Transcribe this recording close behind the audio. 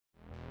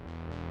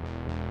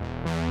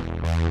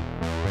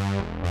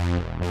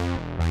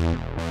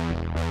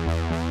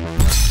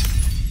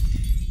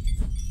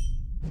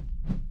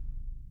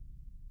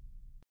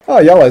Oh,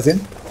 Yolo's in.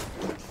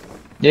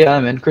 Yeah,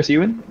 I'm in. Chris,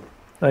 you in?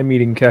 I'm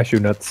eating cashew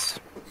nuts.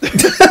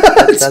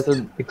 That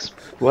doesn't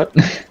what?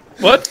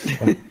 What?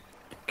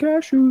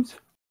 Cashews.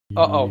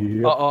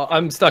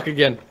 I'm stuck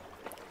again.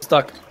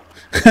 Stuck.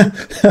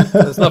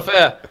 That's not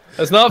fair.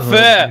 That's not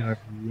fair.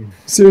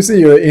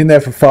 Seriously, you were in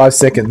there for 5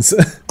 seconds.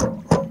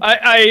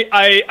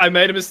 I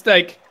made a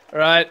mistake. All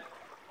right.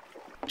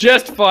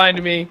 Just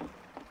find me.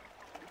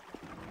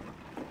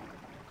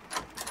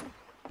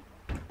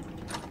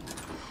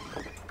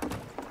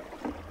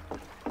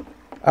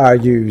 Are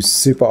you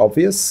super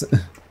obvious?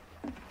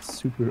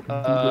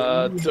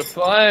 Super.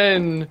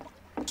 Define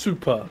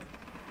super.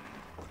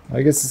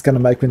 I guess it's going to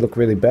make me look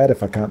really bad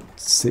if I can't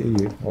see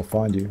you or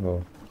find you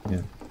or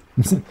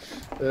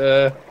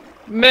yeah.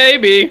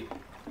 Maybe.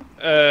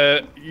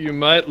 You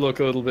might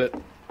look a little bit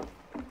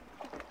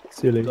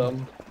Silly.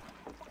 dumb.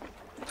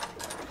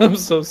 I'm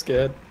so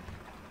scared.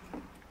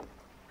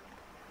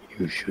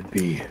 You should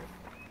be.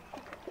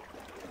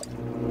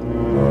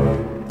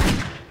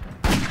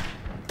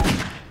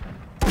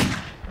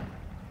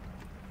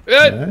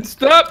 No.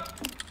 Stop!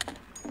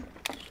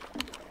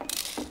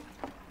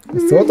 I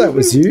thought that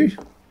was you.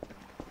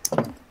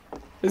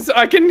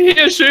 I can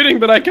hear shooting,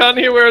 but I can't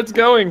hear where it's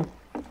going.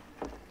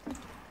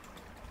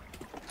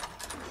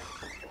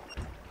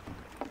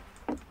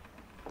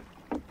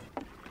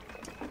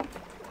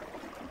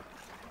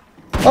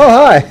 Oh,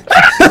 hi!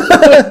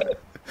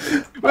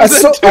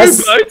 Was there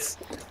two boats?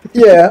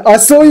 Yeah, I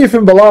saw you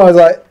from below. I was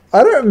like,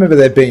 I don't remember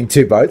there being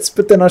 2 boats,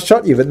 but then I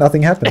shot you, but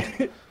nothing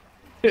happened.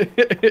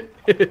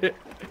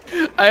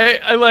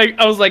 I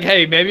was like,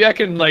 hey, maybe I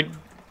can like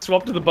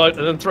swap to the boat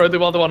and then throw the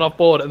other one off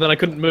board, and then I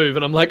couldn't move,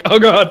 and I'm like, oh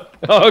god,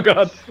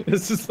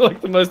 this is like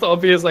the most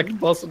obvious I could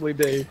possibly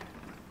be.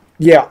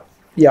 Yeah.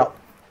 Yeah,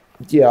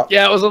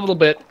 it was a little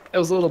bit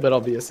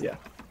obvious, yeah.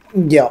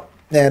 Yeah,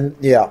 and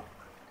yeah.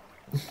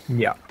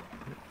 Yeah.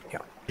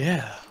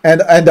 Yeah.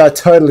 And I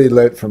totally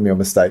learnt from your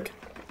mistake.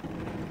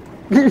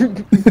 Was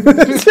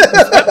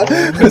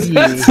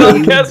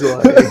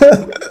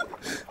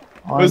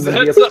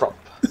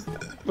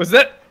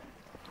that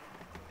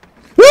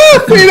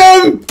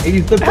Freedom!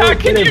 He's the how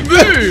can you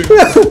move?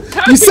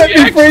 You set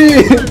me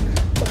free!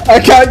 I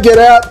can't get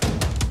out!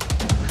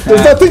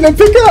 There's nothing to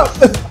pick up!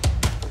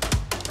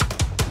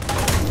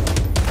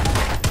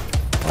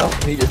 Oh,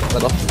 he just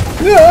fell off.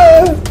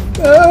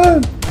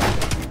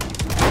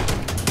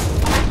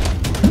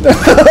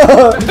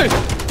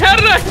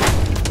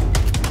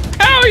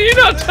 How are you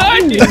not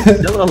tiny?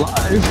 Still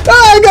alive.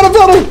 I got a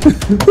bottle!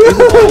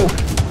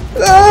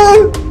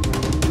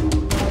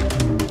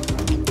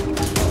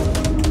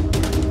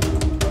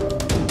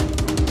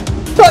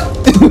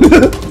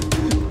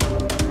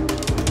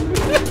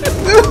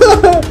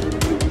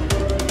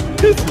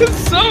 This is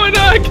so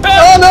annoying.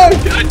 Oh no!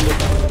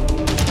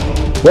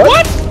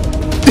 What?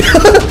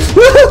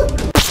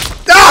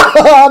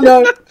 Oh no!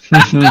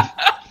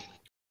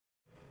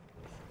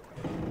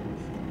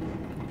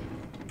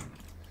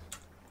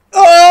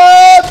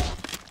 Oh!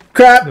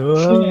 Crap!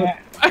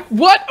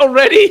 What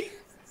already?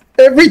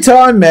 Every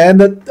time, man,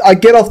 that I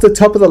get off the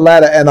top of the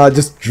ladder and I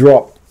just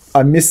drop.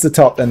 I miss the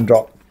top and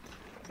drop.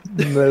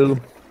 Well,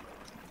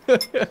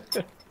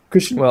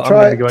 Christian, I'm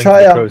try, gonna be going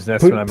try to the crow's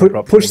nest when I'm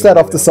properly push that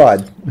off the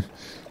side.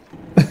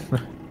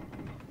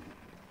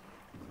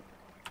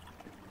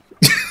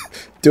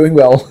 Doing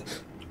well.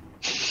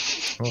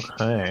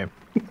 Okay.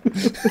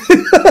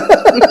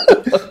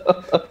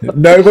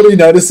 Nobody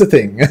noticed a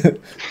thing.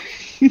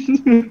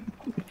 You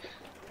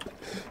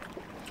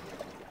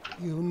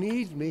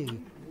need me.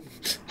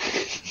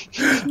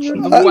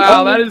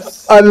 Wow, that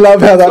is. I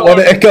love how that one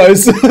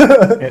echoes.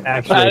 It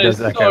actually That does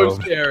is echo. so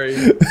scary.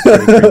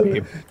 Very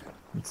creepy.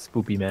 It's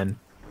spoopy, man.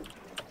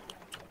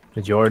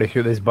 Did you already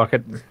shoot this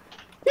bucket?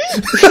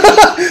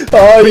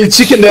 Oh, you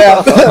chickened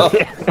out.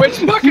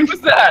 Which bucket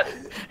was that?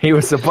 He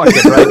was the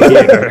bucket right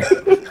here.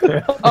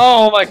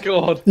 Oh my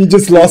god. You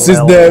just lost his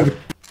nerve.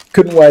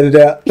 Couldn't wait it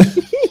out.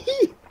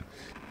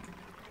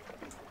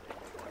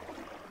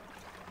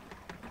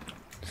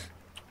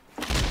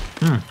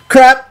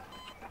 Crap.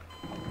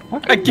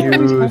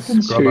 Again. You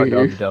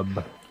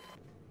scrub-a-dub-dub.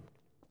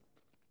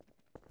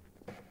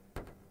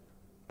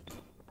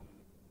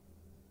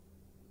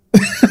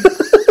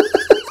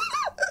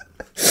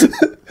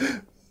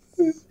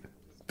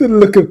 The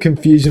look of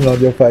confusion on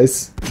your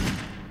face.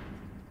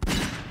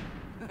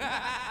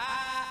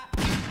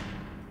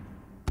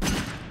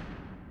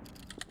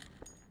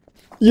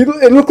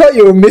 It looked like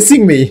you were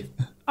missing me.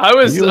 I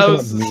was You look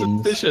like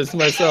memes. suspicious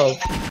myself.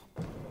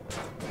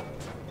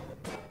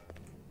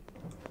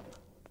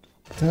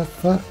 The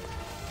fuck?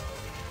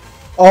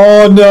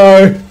 Oh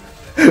no!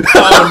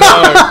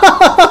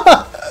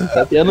 Oh Is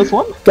that the endless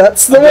one?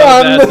 That's the no.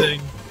 Bad one!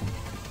 thing.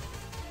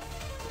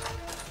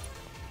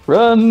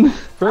 Run!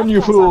 Run,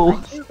 you fool!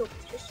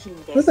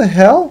 What the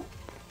hell?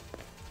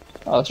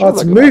 Oh, Oh,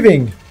 it's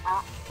moving!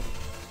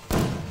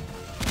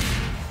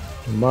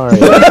 Mario.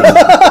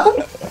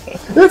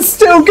 It's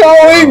still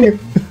going!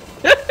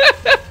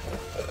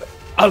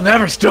 I'll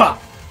never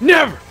stop.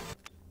 Never.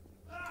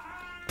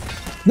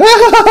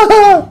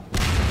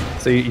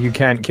 So you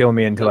can't kill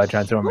me until I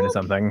transform into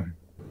something.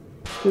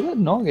 Did that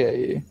not get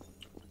you?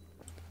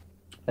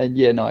 And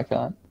yeah, no, I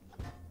can't.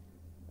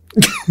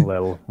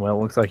 Well,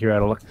 looks like you're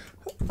out of luck.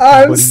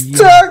 I'm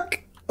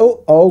stuck!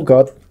 Oh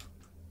god.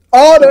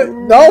 Oh no,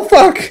 no,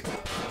 fuck!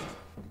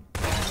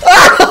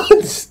 Ah!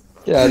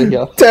 Get out of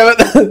here. Damn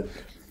it! You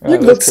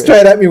Alright, looked Chris.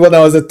 straight at me when I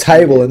was at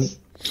table and...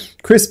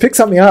 Chris, pick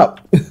something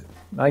up.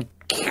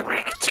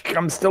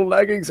 I'm still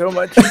lagging so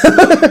much.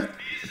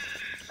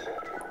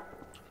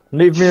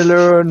 Leave me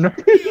alone.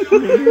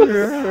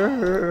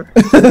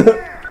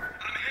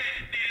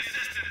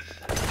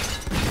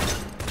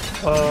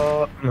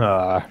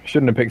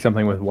 Shouldn't have picked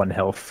something with 1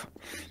 health.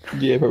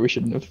 Yeah, probably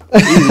shouldn't have.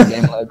 Easy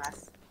game,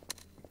 lads.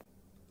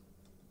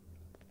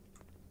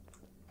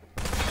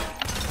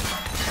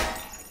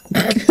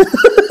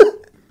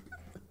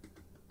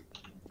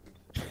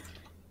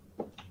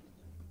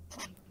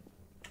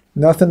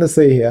 Nothing to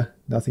see here.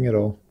 Nothing at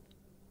all.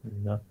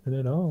 Nothing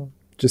at all.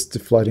 Just a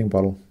floating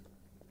bottle.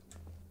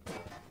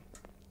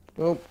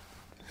 Well,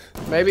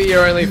 maybe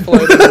you're only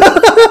floating.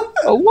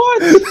 Oh,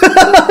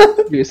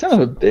 what? You son of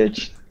a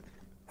bitch.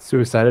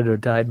 Suicided or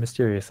died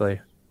mysteriously.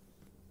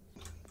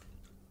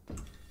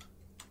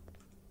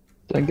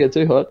 Don't get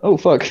too hot. Oh,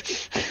 fuck.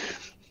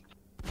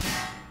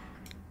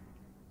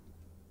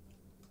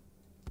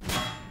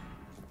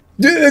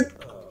 Yeah,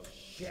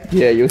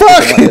 you were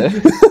sitting right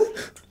there.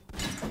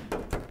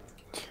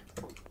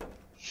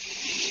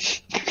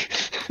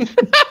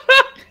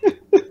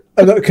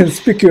 I'm not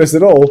conspicuous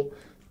at all.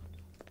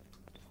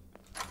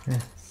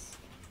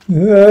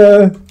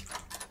 I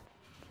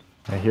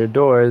hear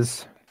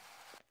doors.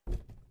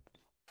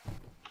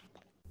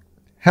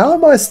 How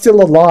am I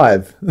still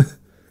alive?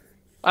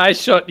 I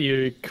shot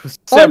you I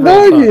several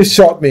know times. you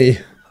shot me.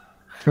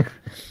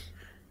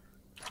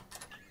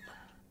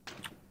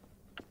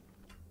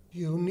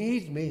 You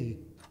need me.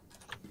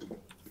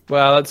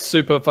 Wow, that's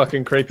super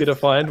fucking creepy to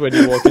find when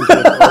you walk into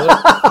the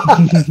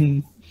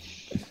toilet.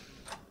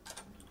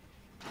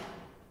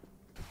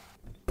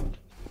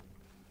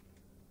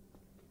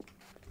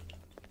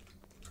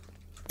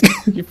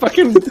 You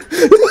fucking...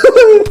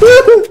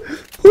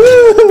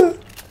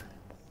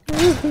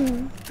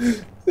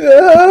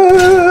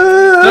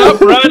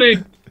 Stop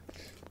running!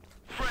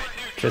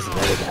 Just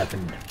let it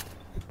happen.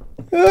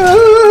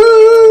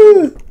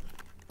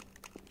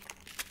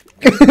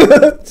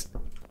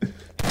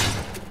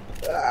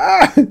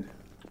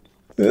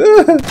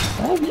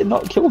 How have you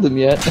not killed him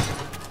yet?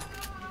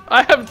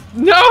 I have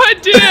no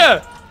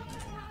idea!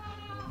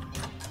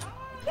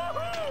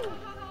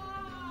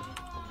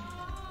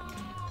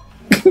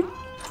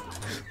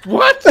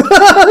 What?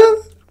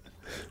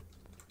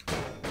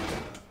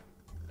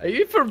 Are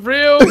you for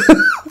real?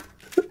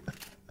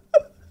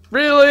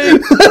 Really?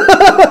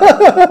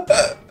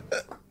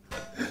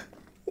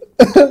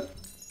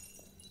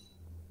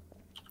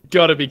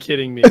 Gotta be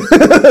kidding me.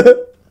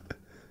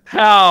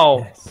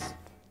 How?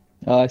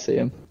 Oh, I see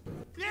him.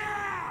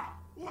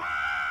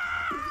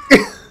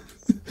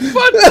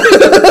 What?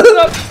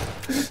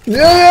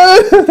 Yeah.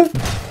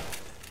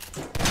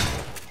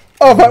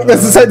 Oh fuck,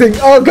 that's the same thing.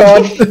 Oh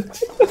god.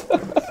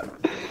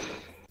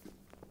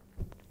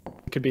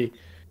 Could be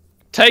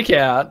take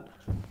out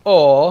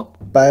or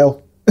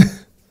Bail.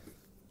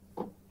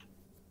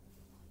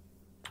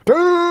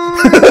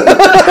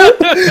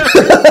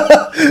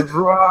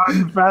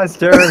 Run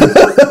faster!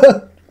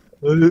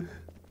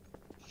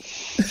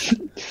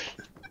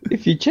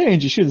 If you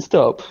change, you should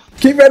stop.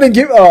 Keep running,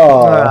 keep.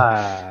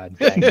 Oh.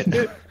 Dang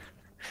it.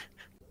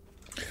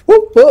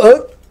 Whoop, whoop,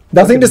 whoop.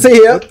 Nothing to see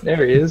here.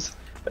 There he is.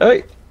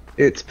 Oh,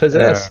 it's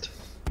possessed.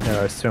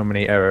 There are so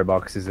many error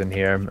boxes in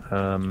here.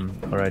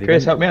 Alrighty.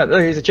 Chris, then. help me out. Oh,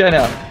 he's a chair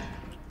now.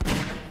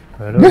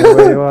 I don't know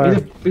where you are.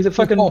 He's a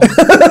fucking...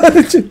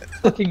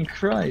 fucking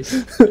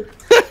Christ. Fuck,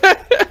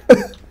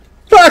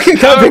 I can't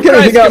Power pick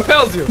Christ anything up.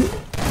 compels you.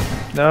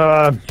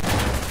 No.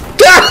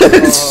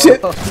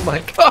 Shit. Oh my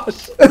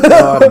gosh.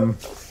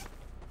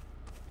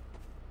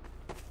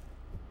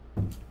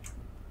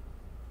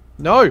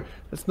 No,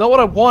 that's not what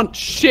I want.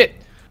 Shit.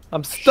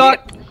 I'm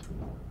stuck.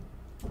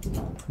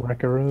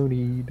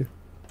 Macaroni.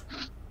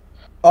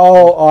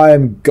 Oh,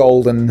 I'm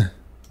golden.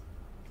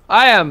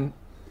 I am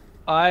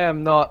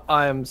not.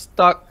 I am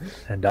stuck.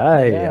 And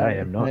I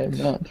am not. I am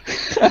not.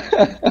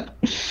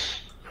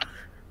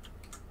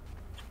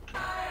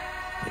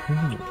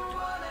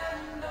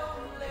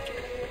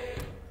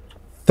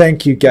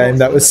 Thank you, game.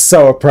 That was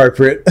so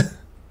appropriate.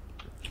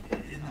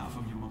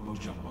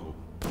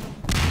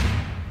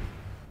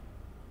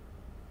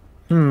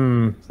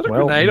 Is that a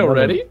grenade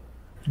already?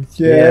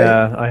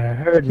 Yeah, I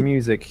heard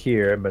music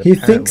here, but He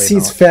apparently thinks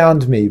he's not.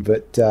 found me,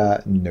 but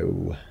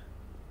no.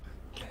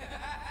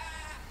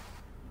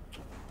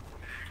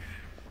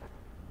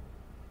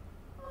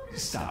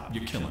 Stop,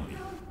 you're killing me.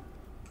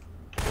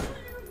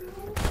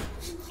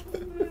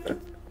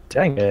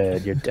 Dang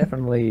it, you're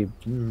definitely.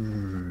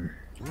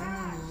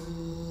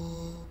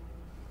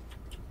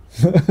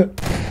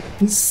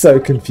 He's so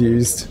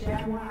confused.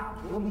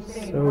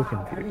 So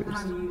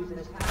confused.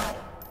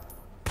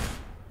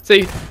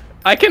 See,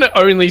 I can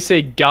only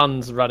see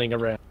guns running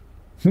around.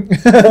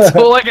 That's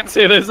all I can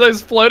see. There's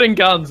those floating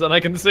guns, and I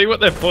can see what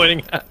they're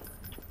pointing at.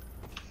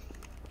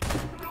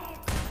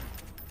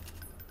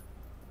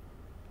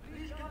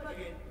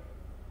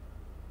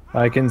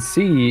 I can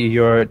see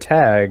your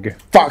tag.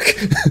 Fuck!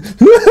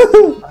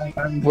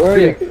 Where are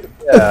you?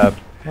 Yeah.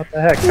 What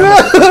the heck?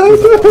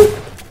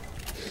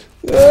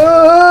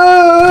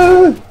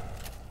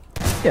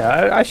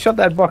 Yeah, I shot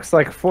that box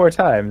like 4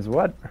 times.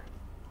 What?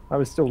 I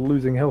was still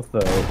losing health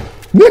though.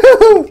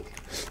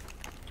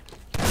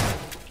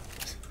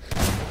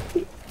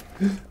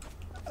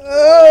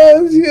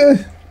 Yeah.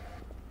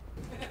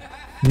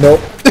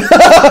 Nope.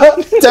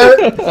 Damn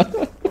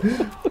it.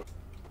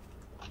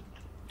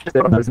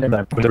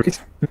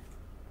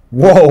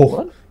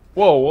 Whoa.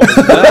 Whoa, what was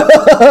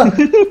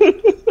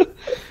that?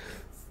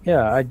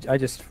 Yeah, I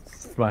just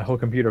my whole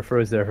computer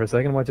froze there for a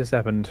second. What just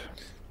happened?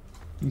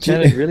 You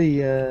sounded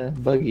really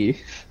buggy.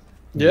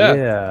 Yeah.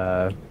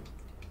 Yeah.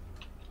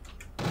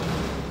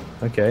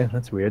 Okay,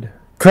 that's weird.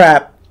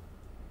 Crap.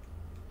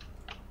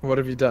 What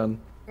have you done?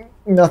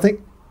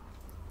 Nothing.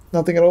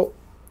 Nothing at all.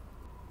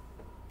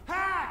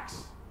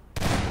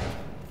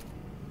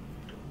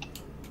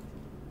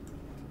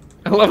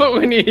 I love it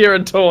when you hear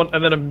a taunt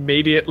and then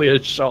immediately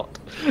a shot.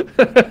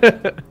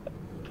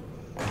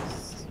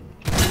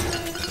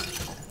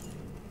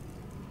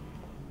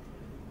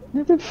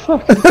 What the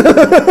fuck?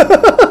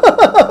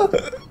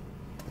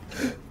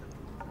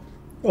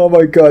 Oh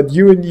my god,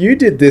 you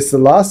did this the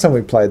last time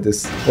we played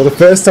this. Or the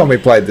first time we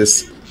played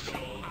this.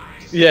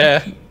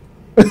 Yeah.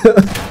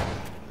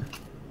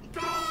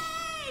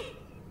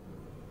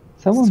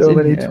 Someone's So in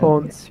many here.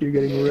 taunts, you're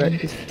getting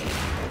wrecked.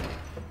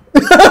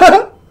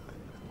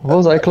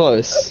 Was I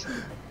close?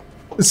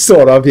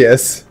 Sort of,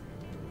 yes.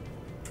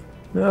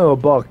 Oh,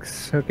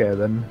 box. Okay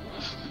then.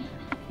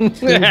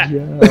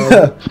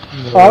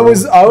 I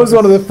was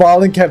one of the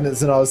filing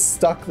cabinets and I was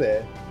stuck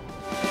there.